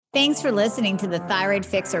Thanks for listening to the Thyroid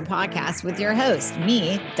Fixer podcast with your host,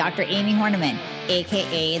 me, Dr. Amy Horniman,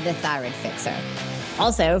 aka the Thyroid Fixer.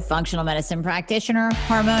 Also, functional medicine practitioner,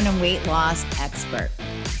 hormone and weight loss expert.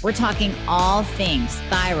 We're talking all things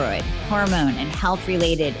thyroid, hormone, and health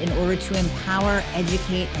related in order to empower,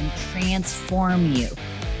 educate, and transform you.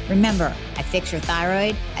 Remember, I fix your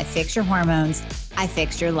thyroid, I fix your hormones, I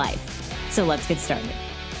fix your life. So let's get started.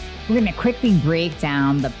 We're going to quickly break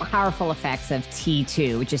down the powerful effects of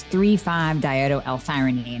T2, which is 3,5-Diiodo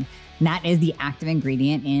L-Thyronine. And that is the active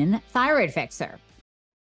ingredient in Thyroid Fixer.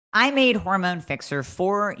 I made Hormone Fixer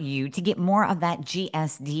for you to get more of that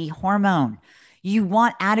GSD hormone. You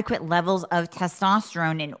want adequate levels of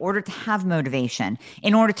testosterone in order to have motivation,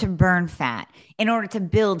 in order to burn fat, in order to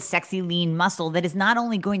build sexy, lean muscle that is not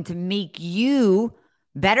only going to make you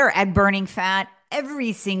better at burning fat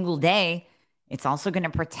every single day, it's also going to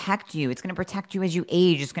protect you. It's going to protect you as you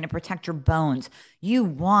age. It's going to protect your bones. You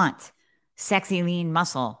want sexy, lean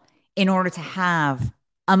muscle in order to have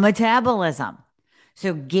a metabolism.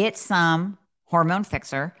 So get some Hormone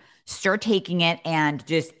Fixer, start taking it, and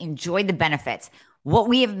just enjoy the benefits. What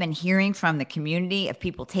we have been hearing from the community of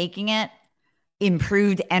people taking it,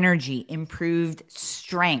 improved energy, improved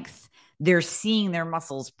strength. They're seeing their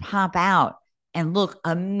muscles pop out and look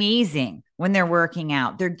amazing when they're working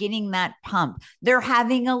out. They're getting that pump. They're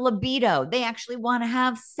having a libido. They actually want to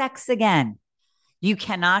have sex again. You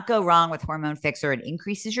cannot go wrong with Hormone Fixer. It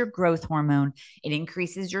increases your growth hormone. It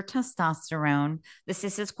increases your testosterone. The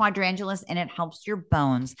cis quadrangulus, and it helps your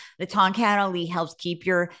bones. The Tonkat Ali helps keep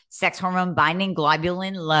your sex hormone binding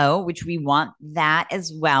globulin low, which we want that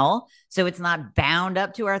as well. So it's not bound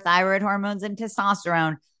up to our thyroid hormones and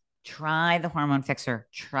testosterone. Try the Hormone Fixer.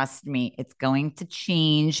 Trust me, it's going to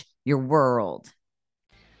change your world.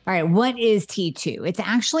 All right, what is T2? It's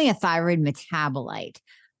actually a thyroid metabolite,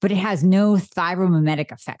 but it has no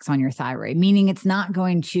thyromimetic effects on your thyroid, meaning it's not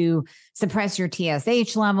going to suppress your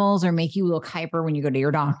TSH levels or make you look hyper when you go to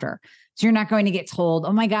your doctor. So you're not going to get told,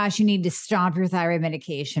 oh my gosh, you need to stop your thyroid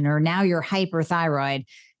medication, or now you're hyperthyroid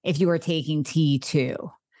if you are taking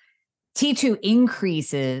T2. T2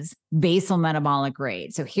 increases basal metabolic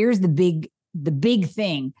rate. So here's the big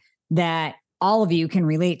thing that all of you can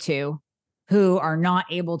relate to who are not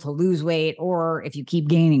able to lose weight, or if you keep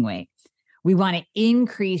gaining weight. We want to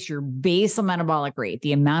increase your basal metabolic rate,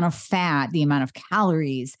 the amount of fat, the amount of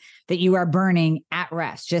calories that you are burning at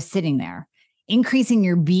rest, just sitting there. Increasing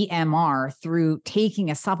your BMR through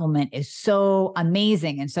taking a supplement is so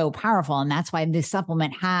amazing and so powerful. And that's why this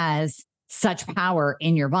supplement has such power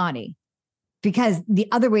in your body. Because the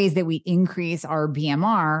other ways that we increase our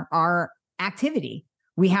BMR are activity.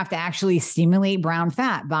 We have to actually stimulate brown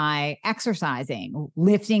fat by exercising,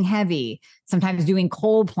 lifting heavy, sometimes doing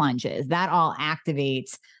cold plunges. That all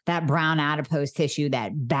activates that brown adipose tissue,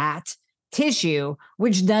 that BAT tissue,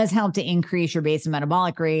 which does help to increase your basal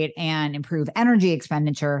metabolic rate and improve energy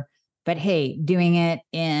expenditure. But hey, doing it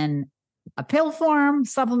in a pill form,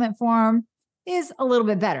 supplement form is a little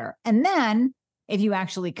bit better. And then if you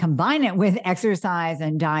actually combine it with exercise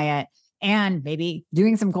and diet and maybe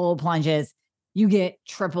doing some cold plunges, you get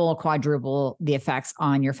triple, quadruple the effects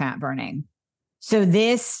on your fat burning. So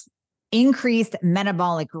this increased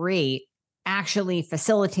metabolic rate actually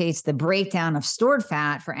facilitates the breakdown of stored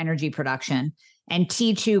fat for energy production. And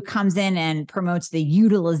T2 comes in and promotes the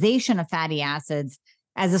utilization of fatty acids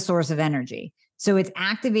as a source of energy. So it's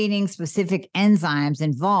activating specific enzymes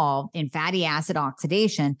involved in fatty acid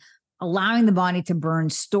oxidation, allowing the body to burn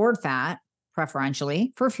stored fat,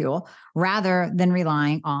 preferentially for fuel, rather than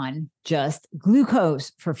relying on just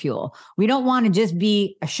glucose for fuel. We don't want to just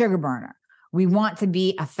be a sugar burner. We want to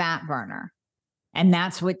be a fat burner. And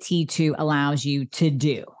that's what T2 allows you to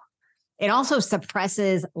do. It also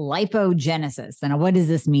suppresses lipogenesis. And what does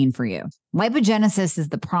this mean for you? Lipogenesis is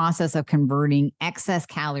the process of converting excess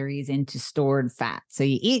calories into stored fat. So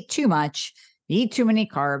you eat too much, you eat too many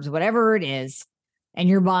carbs, whatever it is, and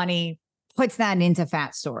your body puts that into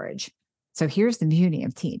fat storage. So here's the beauty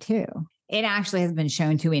of T2. It actually has been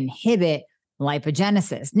shown to inhibit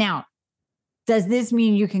lipogenesis. Now, does this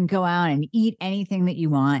mean you can go out and eat anything that you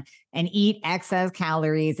want and eat excess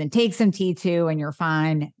calories and take some T2 and you're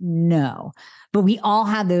fine? No. But we all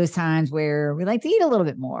have those times where we like to eat a little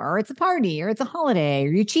bit more, or it's a party, or it's a holiday,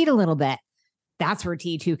 or you cheat a little bit. That's where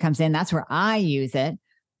T2 comes in. That's where I use it,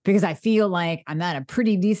 because I feel like I'm at a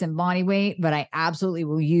pretty decent body weight, but I absolutely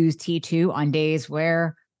will use T2 on days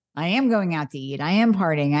where I am going out to eat, I am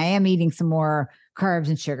partying, I am eating some more carbs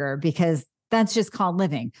and sugar, because that's just called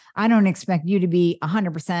living. I don't expect you to be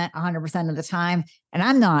 100% of the time, and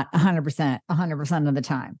I'm not 100% of the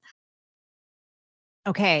time.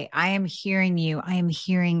 Okay, I am hearing you. I am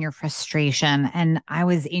hearing your frustration, and I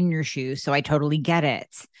was in your shoes, so I totally get it.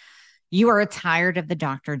 You are tired of the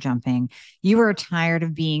doctor jumping. You are tired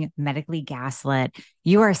of being medically gaslit.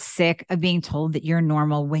 You are sick of being told that you're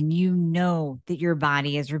normal when you know that your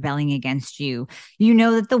body is rebelling against you. You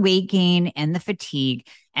know that the weight gain and the fatigue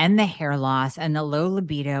and the hair loss and the low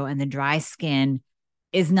libido and the dry skin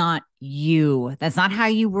is not you. That's not how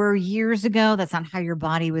you were years ago. That's not how your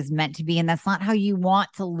body was meant to be. And that's not how you want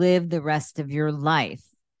to live the rest of your life.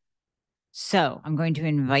 So I'm going to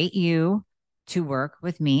invite you to work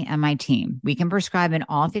with me and my team. We can prescribe in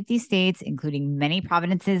all 50 states, including many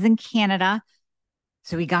provinces in Canada.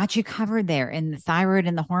 So we got you covered there in the thyroid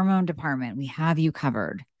and the hormone department. We have you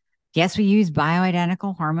covered. Yes, we use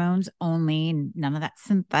bioidentical hormones only, none of that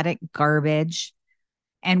synthetic garbage.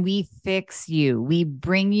 And we fix you. We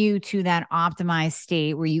bring you to that optimized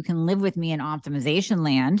state where you can live with me in optimization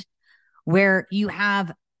land, where you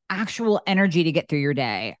have actual energy to get through your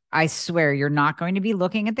day. I swear you're not going to be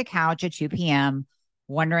looking at the couch at 2 p.m.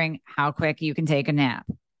 wondering how quick you can take a nap.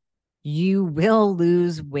 You will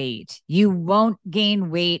lose weight. You won't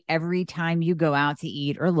gain weight every time you go out to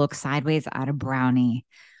eat or look sideways at a brownie.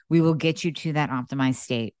 We will get you to that optimized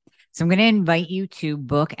state. So I'm going to invite you to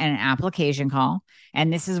book an application call.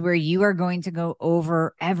 And this is where you are going to go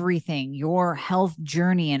over everything, your health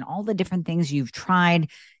journey and all the different things you've tried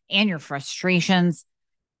and your frustrations.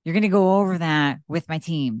 You're going to go over that with my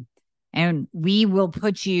team. And we will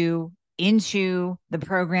put you into the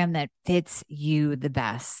program that fits you the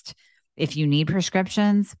best. If you need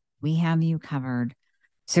prescriptions, we have you covered.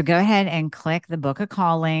 So go ahead and click the book a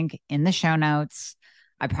call link in the show notes.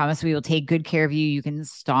 I promise we will take good care of you. You can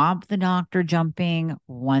stop the doctor jumping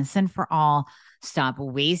once and for all. Stop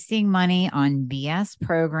wasting money on BS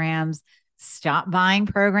programs. Stop buying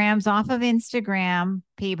programs off of Instagram,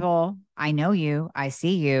 people. I know you. I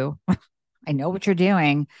see you. I know what you're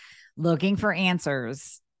doing. Looking for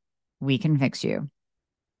answers. We can fix you.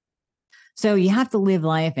 So you have to live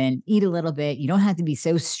life and eat a little bit. You don't have to be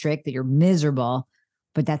so strict that you're miserable.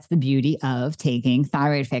 But that's the beauty of taking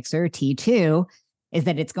Thyroid Fixer T2, is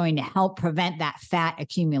that it's going to help prevent that fat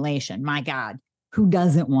accumulation. My God, who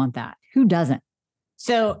doesn't want that? Who doesn't?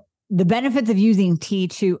 So the benefits of using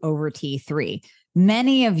T2 over T3.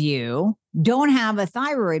 Many of you don't have a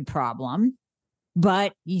thyroid problem,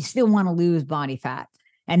 but you still want to lose body fat.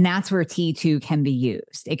 And that's where T2 can be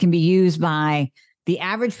used. It can be used by the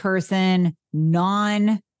average person,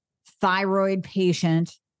 non-thyroid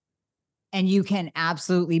patient, and you can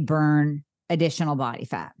absolutely burn additional body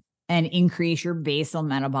fat and increase your basal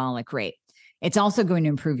metabolic rate. It's also going to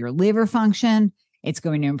improve your liver function. It's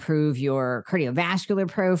going to improve your cardiovascular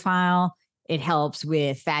profile. It helps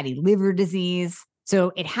with fatty liver disease.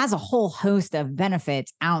 So it has a whole host of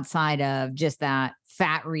benefits outside of just that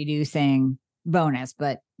fat reducing bonus,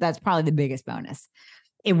 but that's probably the biggest bonus.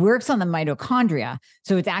 It works on the mitochondria.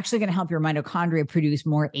 So it's actually going to help your mitochondria produce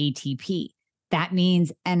more ATP. That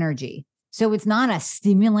means energy. So it's not a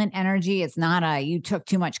stimulant energy. It's not a you took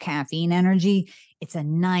too much caffeine energy. It's a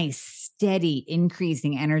nice, steady,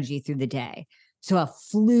 increasing energy through the day. So a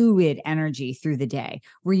fluid energy through the day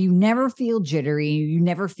where you never feel jittery, you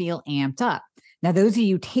never feel amped up. Now, those of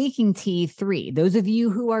you taking T3, those of you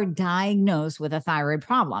who are diagnosed with a thyroid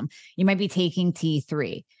problem, you might be taking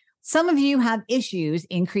T3. Some of you have issues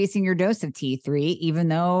increasing your dose of T3, even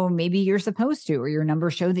though maybe you're supposed to, or your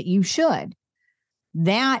numbers show that you should.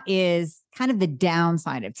 That is kind of the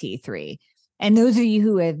downside of T3. And those of you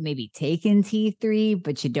who have maybe taken T3,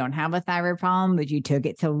 but you don't have a thyroid problem, but you took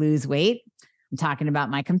it to lose weight, I'm talking about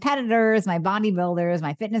my competitors, my bodybuilders,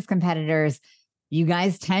 my fitness competitors. You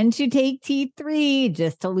guys tend to take T3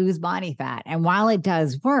 just to lose body fat. And while it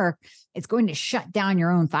does work, it's going to shut down your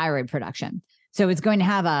own thyroid production. So it's going to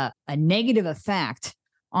have a negative effect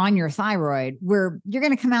on your thyroid where you're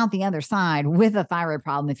going to come out the other side with a thyroid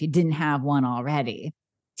problem if you didn't have one already.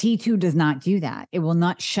 T2 does not do that. It will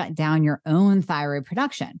not shut down your own thyroid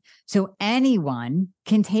production. So anyone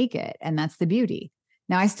can take it. And that's the beauty.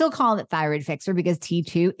 Now, I still call it Thyroid Fixer because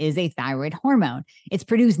T2 is a thyroid hormone. It's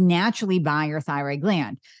produced naturally by your thyroid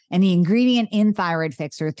gland. And the ingredient in Thyroid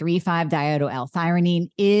Fixer, 3,5-Diiodo L-Thyronine,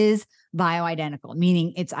 is bioidentical,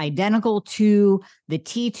 meaning it's identical to the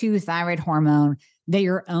T2 thyroid hormone that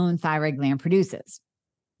your own thyroid gland produces.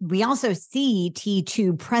 We also see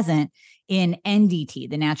T2 present in NDT,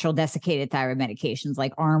 the natural desiccated thyroid medications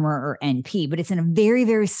like Armour or NP, but it's in a very,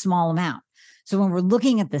 very small amount. So when we're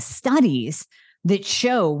looking at the studies that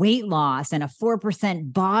show weight loss and a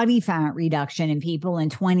 4% body fat reduction in people in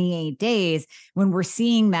 28 days, when we're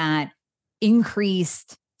seeing that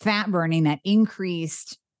increased fat burning, that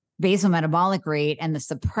increased basal metabolic rate and the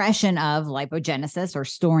suppression of lipogenesis or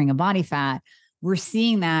storing of body fat, we're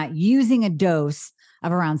seeing that using a dose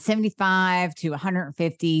of around 75 to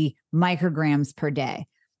 150 micrograms per day.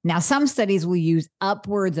 Now, some studies will use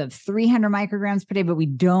upwards of 300 micrograms per day, but we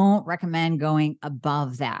don't recommend going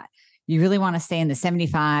above that. You really want to stay in the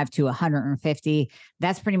 75 to 150.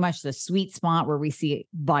 That's pretty much the sweet spot where we see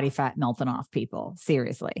body fat melting off people,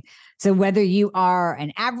 seriously. So whether you are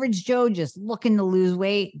an average Joe just looking to lose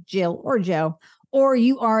weight, Jill or Joe, or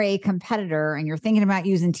you are a competitor and you're thinking about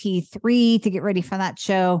using T3 to get ready for that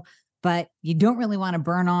show, but you don't really want to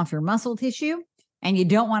burn off your muscle tissue and you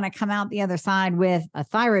don't want to come out the other side with a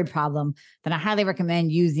thyroid problem, then I highly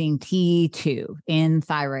recommend using T2 in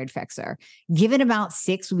Thyroid Fixer. Give it about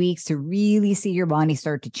 6 weeks to really see your body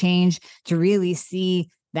start to change, to really see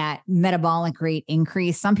that metabolic rate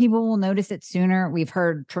increase. Some people will notice it sooner. We've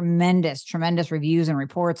heard tremendous reviews and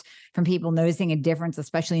reports from people noticing a difference,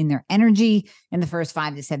 especially in their energy in the first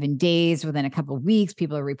 5 to 7 days. Within a couple of weeks,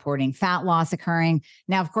 people are reporting fat loss occurring.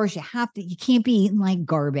 Now, of course, you can't be eating like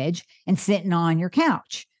garbage and sitting on your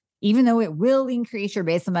couch. Even though it will increase your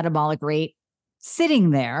basal metabolic rate,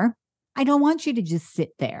 sitting there, I don't want you to just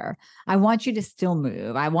sit there. I want you to still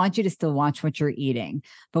move. I want you to still watch what you're eating.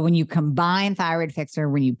 But when you combine Thyroid Fixer,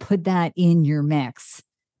 when you put that in your mix,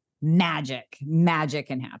 magic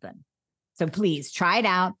can happen. So please try it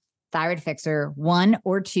out. Thyroid Fixer, 1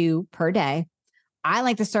 or 2 per day. I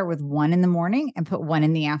like to start with 1 in the morning and put 1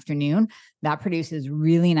 in the afternoon. That produces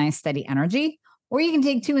really nice, steady energy. Or you can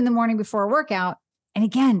take 2 in the morning before a workout. And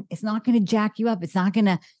again, it's not going to jack you up. It's not going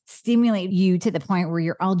to stimulate you to the point where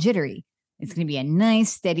you're all jittery. It's going to be a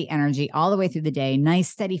nice, steady energy all the way through the day, nice,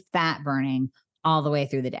 steady fat burning all the way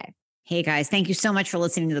through the day. Hey guys, thank you so much for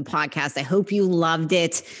listening to the podcast. I hope you loved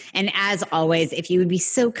it. And as always, if you would be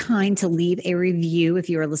so kind to leave a review, if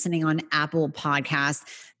you are listening on Apple Podcasts,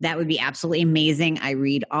 that would be absolutely amazing. I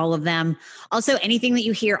read all of them. Also, anything that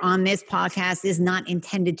you hear on this podcast is not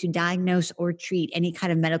intended to diagnose or treat any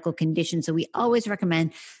kind of medical condition. So we always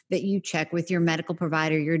recommend that you check with your medical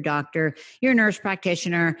provider, your doctor, your nurse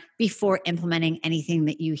practitioner before implementing anything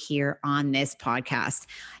that you hear on this podcast.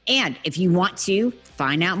 And if you want to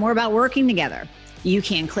find out more about working together, you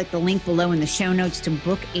can click the link below in the show notes to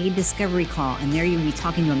book a discovery call. And there you'll be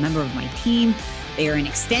talking to a member of my team. They are an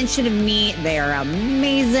extension of me. They are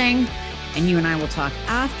amazing. And you and I will talk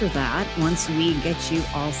after that once we get you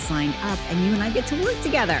all signed up and you and I get to work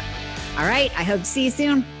together. All right. I hope to see you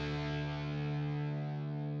soon.